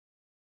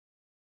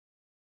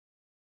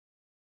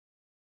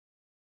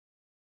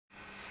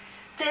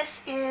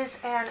This is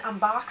an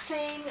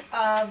unboxing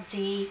of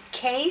the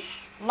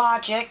Case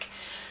Logic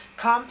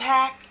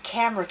compact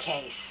camera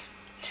case,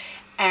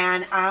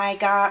 and I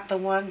got the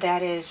one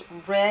that is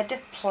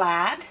red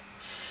plaid.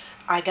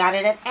 I got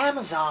it at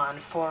Amazon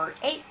for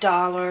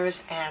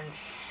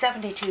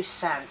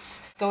 $8.72.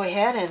 Go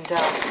ahead and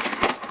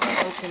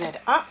open it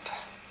up.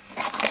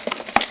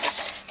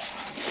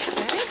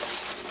 Okay.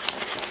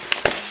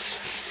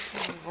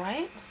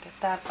 Alright,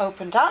 get that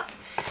opened up.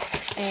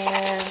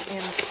 And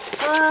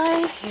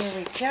inside, here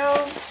we go,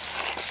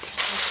 there's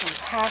some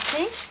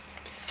packing.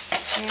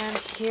 And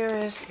here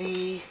is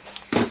the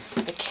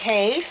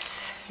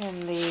case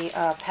and the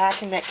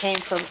packing that came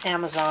from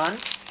Amazon.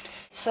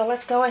 So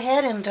let's go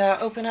ahead and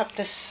open up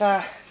this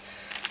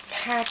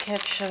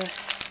package of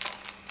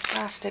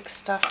plastic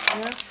stuff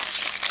here.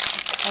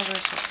 It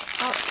covers this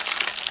up.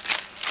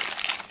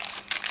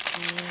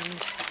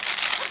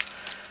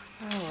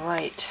 And,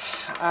 alright.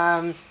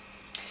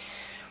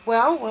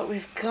 Well, what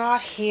we've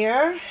got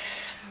here,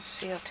 let's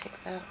see, I'll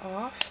take that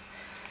off.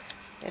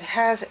 It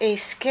has a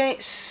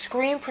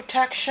screen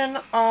protection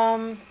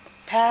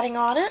padding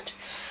on it,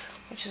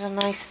 which is a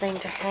nice thing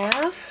to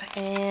have.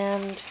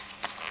 And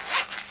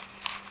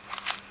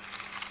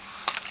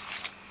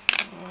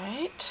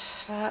alright,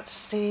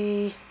 that's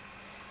the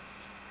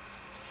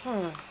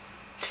oh,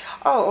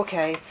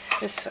 okay.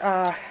 This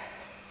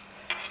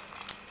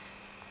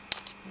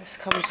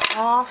comes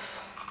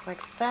off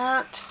like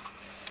that.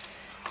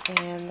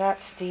 And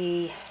that's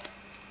the,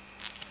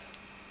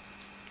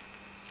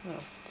 oh,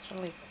 it's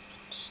really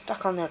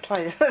stuck on there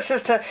twice. This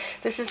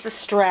is the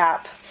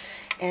strap,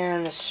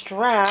 and the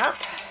strap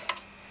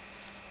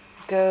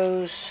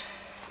goes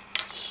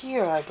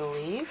here, I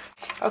believe.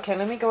 Okay,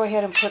 let me go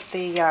ahead and put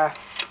the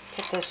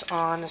put this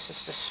on. This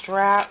is the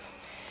strap,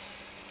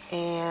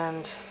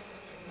 and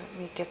let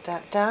me get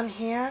that done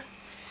here.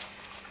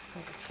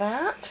 Like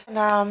that. And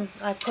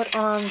I put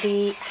on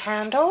the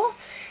handle,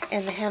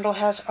 and the handle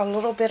has a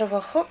little bit of a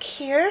hook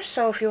here,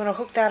 so if you want to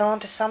hook that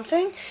onto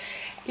something.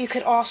 You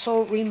could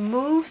also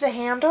remove the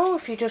handle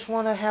if you just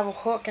want to have a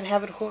hook and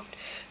have it hooked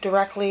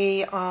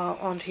directly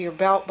onto your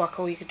belt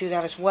buckle. You could do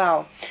that as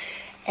well.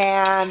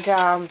 And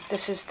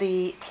this is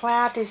the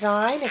plaid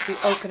design. If you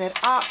open it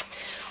up,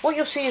 what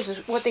you'll see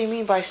is what they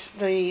mean by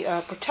the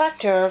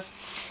protector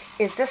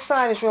is this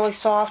side is really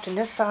soft, and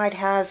this side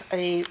has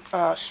a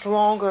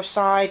stronger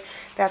side.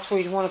 That's where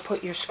you want to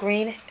put your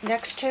screen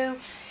next to.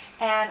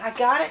 And I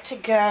got it to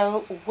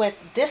go with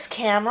this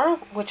camera,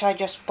 which I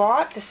just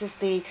bought. This is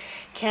the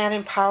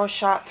Canon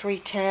PowerShot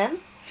 310,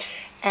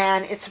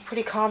 and it's a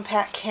pretty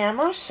compact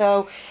camera.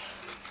 So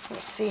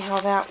let's see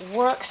how that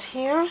works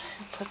here.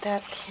 Put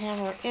that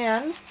camera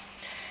in,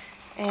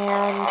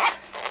 and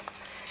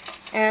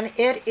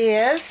it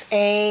is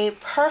a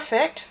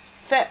perfect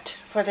fit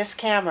for this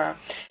camera.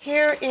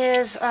 Here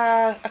is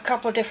a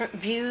couple of different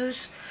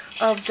views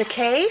of the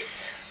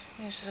case.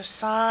 There's the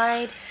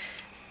side,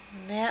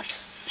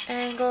 that's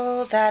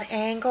angle, that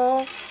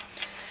angle.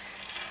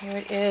 Here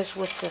it is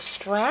with the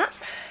strap.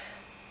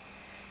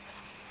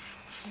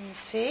 You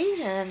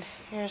see, and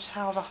here's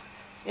how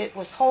it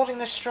was holding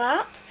the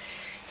strap.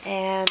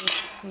 And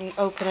when you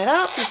open it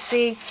up, you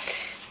see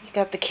you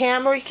got the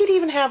camera. You could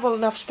even have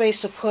enough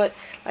space to put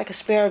like a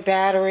spare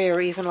battery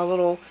or even a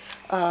little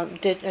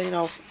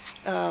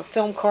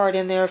film card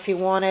in there if you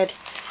wanted.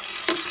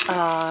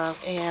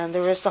 And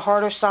there is the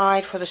harder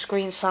side for the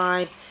screen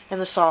side and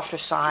the softer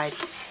side.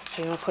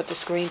 So you're going to put the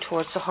screen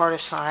towards the harder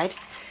side,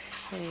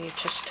 and you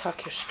just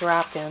tuck your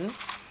strap in.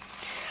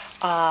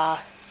 But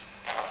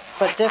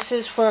this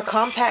is for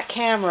compact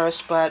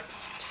cameras, but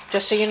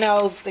just so you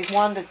know, the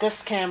one that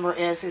this camera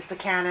is the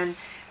Canon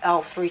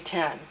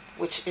L310,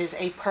 which is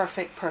a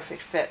perfect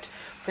fit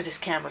for this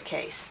camera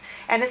case.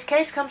 And this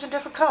case comes in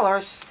different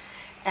colors,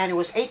 and it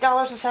was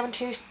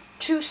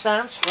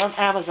 $8.72 from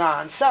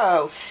Amazon.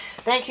 So,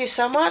 thank you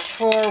so much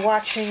for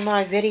watching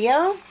my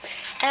video,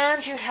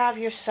 and you have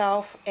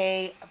yourself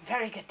a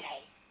very good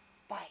day.